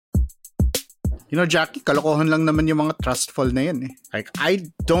You know, Jackie, kalokohan lang naman yung mga trust fall na yan eh. Like, I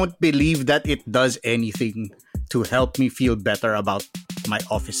don't believe that it does anything to help me feel better about my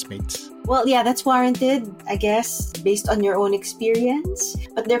office mates. Well, yeah, that's warranted, I guess, based on your own experience.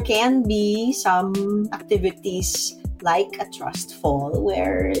 But there can be some activities like a trust fall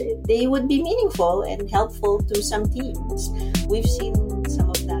where they would be meaningful and helpful to some teams. We've seen some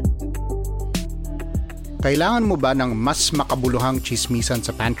of that too. Kailangan mo ba ng mas makabuluhang chismisan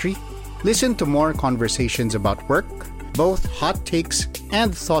sa pantry? Listen to more conversations about work, both hot takes and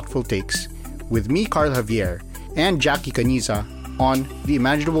thoughtful takes, with me, Carl Javier, and Jackie Caniza on The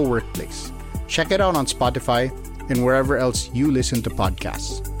Imaginable Workplace. Check it out on Spotify and wherever else you listen to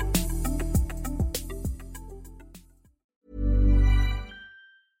podcasts.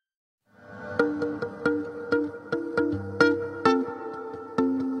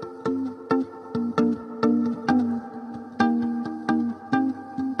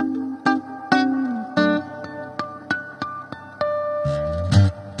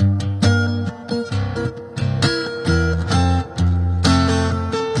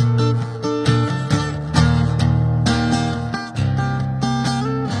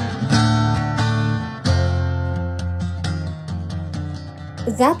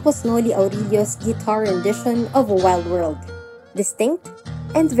 That was Noli Aurelio's guitar rendition of A Wild World. Distinct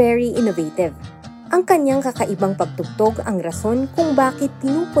and very innovative. Ang kanyang kakaibang pagtugtog ang rason kung bakit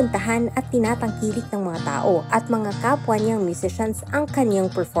pinupuntahan at tinatangkilik ng mga tao at mga kapwa niyang musicians ang kanyang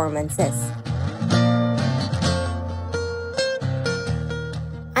performances.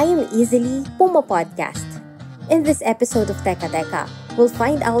 I am Easily Puma-podcast. In this episode of Teka Teka, we'll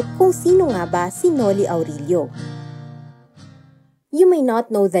find out kung sino nga ba si Noli Aurelio. You may not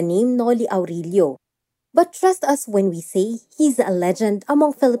know the name Noli Aurelio, but trust us when we say he's a legend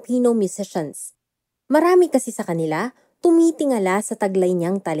among Filipino musicians. Marami kasi sa kanila tumitingala sa taglay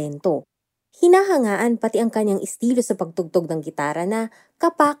niyang talento. Hinahangaan pati ang kanyang estilo sa pagtugtog ng gitara na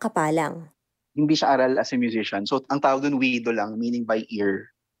kapa-kapa lang. Hindi siya aral as a musician. So, ang tawag dun wido lang, meaning by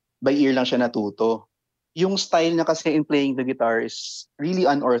ear. By ear lang siya natuto. Yung style niya kasi in playing the guitar is really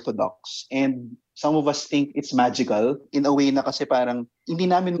unorthodox. And some of us think it's magical in a way na kasi parang hindi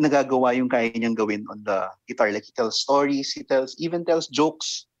namin nagagawa yung kaya niyang gawin on the guitar. Like he tells stories, even tells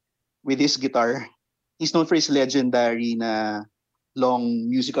jokes with his guitar. He's known for his legendary na long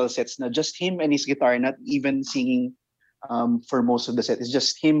musical sets na just him and his guitar, not even singing for most of the set. It's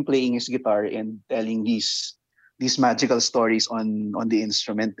just him playing his guitar and telling these magical stories on the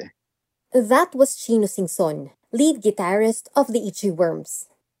instrument. That was Chino Singson, lead guitarist of the Itchy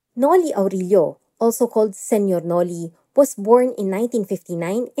Worms. Noli Aurelio, also called Senyor Noli, was born in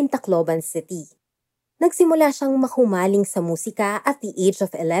 1959 in Tacloban City. Nagsimula siyang mahumaling sa musika at the age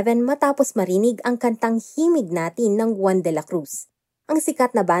of 11 matapos marinig ang kantang Himig Natin ng Juan de la Cruz, ang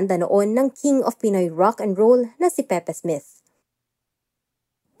sikat na banda noon ng King of Pinoy Rock and Roll na si Pepe Smith.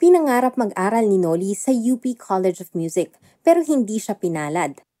 Pinangarap mag-aral ni Noli sa UP College of Music pero hindi siya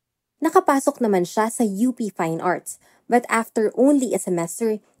pinalad. Nakapasok naman siya sa UP Fine Arts, but after only a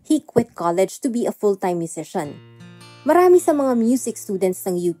semester, he quit college to be a full-time musician. Marami sa mga music students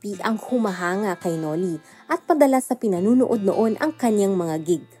ng UP ang humahanga kay Noli at madalas sa pinanunood noon ang kanyang mga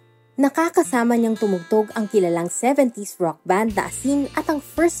gig. Nakakasama niyang tumugtog ang kilalang 70s rock band na Asin at ang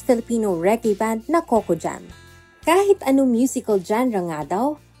first Filipino reggae band na Coco Jam. Kahit anong musical genre nga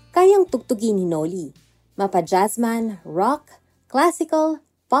daw, kayang tugtugin ni Noli. Mapa jazzman, rock, classical,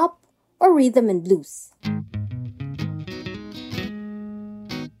 pop, or rhythm and blues.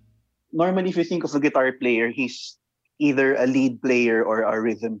 Normally, if you think of a guitar player, he's either a lead player or a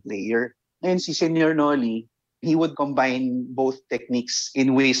rhythm player. And si Senyor Noli, he would combine both techniques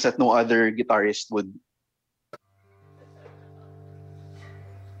in ways that no other guitarist would.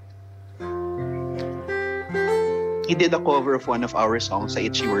 He did a cover of one of our songs sa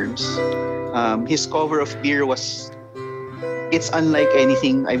Itchy Worms. His cover of Beer was, it's unlike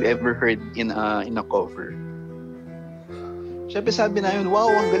anything I've ever heard in a cover. Siyempre sabi na yun, wow,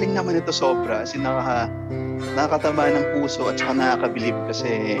 ang galing naman ito sobra. Kasi nakakataba ng puso at saka nakakabilib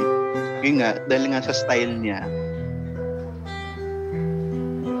kasi yun nga, dahil nga sa style niya.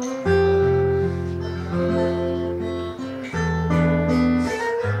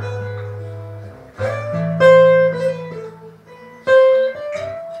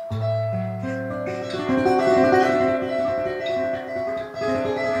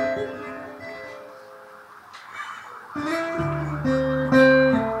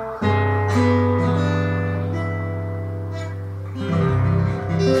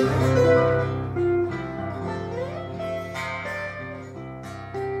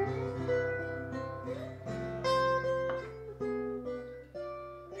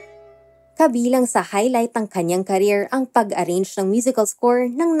 Kabilang sa highlight ng kanyang career ang pag-arrange ng musical score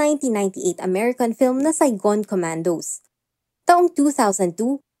ng 1998 American film na Saigon Commandos. Taong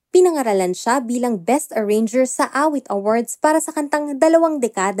 2002, pinangaralan siya bilang Best Arranger sa Awit Awards para sa kantang 2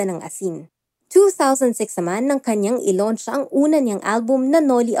 dekada ng asin. 2006 naman nang kanyang i-launch ang una niyang album na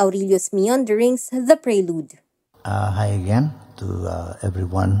Noli Aurelio's Meanderings, The Prelude. Hi again to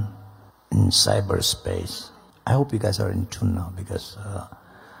everyone in cyberspace. I hope you guys are in tune now because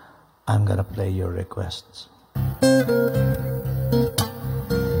I'm gonna play your requests.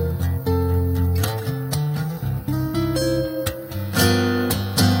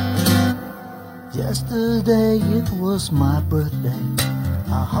 Yesterday it was my birthday.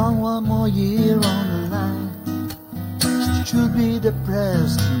 I hung one more year on the line. Should be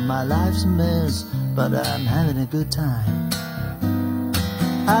depressed, my life's a mess, but I'm having a good time.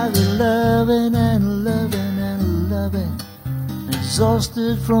 I've been loving and loving and loving,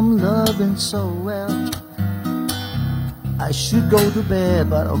 exhausted from loving so well. I should go to bed,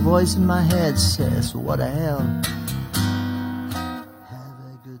 but a voice in my head says, what the hell? Have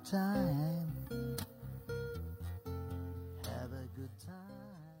a good time. Have a good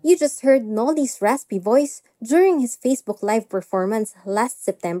time. You just heard Noli's raspy voice during his Facebook Live performance last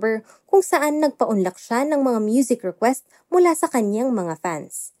September kung saan nagpaunlak siya ng mga music request mula sa kanyang mga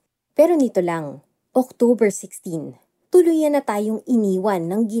fans. Pero nito lang, October 16, tuluyan na tayong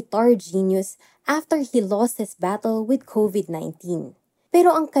iniwan ng guitar genius after he lost his battle with COVID-19.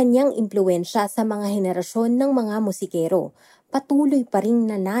 Pero ang kanyang impluensya sa mga henerasyon ng mga musikero patuloy pa ring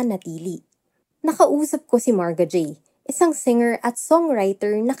nananatili. Nakausap ko si Marga J., isang singer at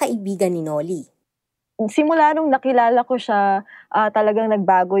songwriter na kaibigan ni Noli. Simula nung nakilala ko siya, talagang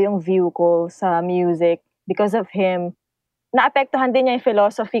nagbago yung view ko sa music because of him. Naapektuhan din niya yung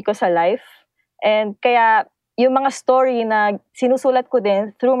philosophy ko sa life. And kaya yung mga story na sinusulat ko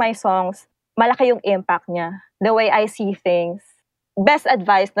din through my songs, malaki yung impact niya. The way I see things. Best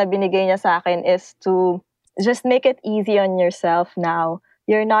advice na binigay niya sa akin is to just make it easy on yourself now.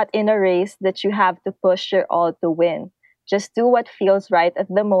 You're not in a race that you have to push your all to win. Just do what feels right at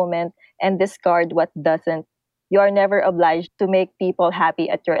the moment and discard what doesn't. You are never obliged to make people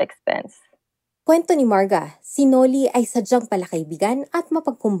happy at your expense. Kwento ni Marga, si Noli ay sadyang palakaibigan at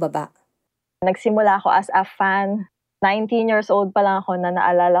mapagkumbaba. Nagsimula ako as a fan. 19 years old pa lang ako na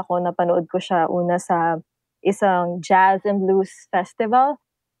naalala ko na panood ko siya una sa isang jazz and blues festival.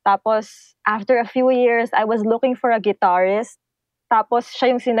 Tapos, after a few years, I was looking for a guitarist. Tapos,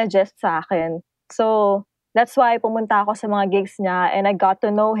 siya yung sinuggest sa akin. So, that's why pumunta ako sa mga gigs niya and I got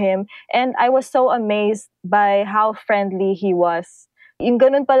to know him. And I was so amazed by how friendly he was. Yung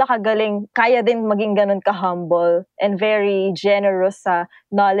ganun pala kagaling, kaya din maging ganun ka-humble and very generous sa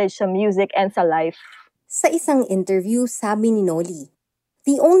knowledge sa music and sa life. Sa isang interview, sabi ni Noli,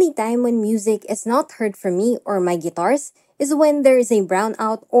 "The only time when music is not heard from me or my guitars is when there is a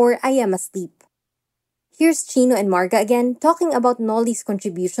brownout or I am asleep." Here's Chino and Marga again talking about Noli's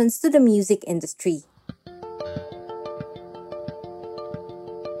contributions to the music industry.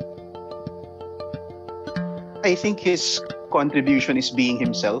 I think his contribution is being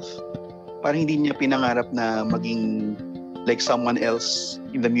himself. Parang hindi niya pinangarap na maging like someone else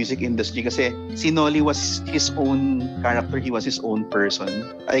in the music industry kasi si Noli was his own character, he was his own person.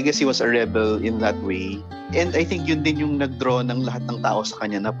 I guess he was a rebel in that way. And I think yun din yung nag-draw ng lahat ng tao sa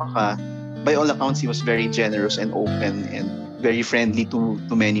kanya. By all accounts, he was very generous and open and very friendly to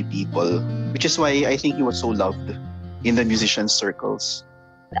many people. Which is why I think he was so loved in the musician circles.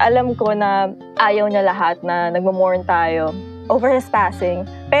 Alam ko na ayaw niya lahat na nagmo-mourn tayo over his passing.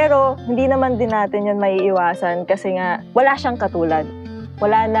 Pero hindi naman din natin yun maiiwasan kasi nga wala siyang katulad.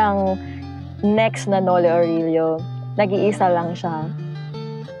 Wala nang next na Noli Aurelio. Nag-iisa lang siya.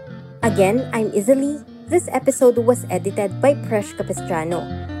 Again, I'm Izzy. This episode was edited by Presh Capistrano.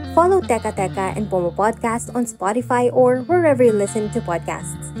 Follow Teka Teka and Pomo Podcast on Spotify or wherever you listen to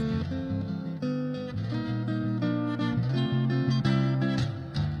podcasts.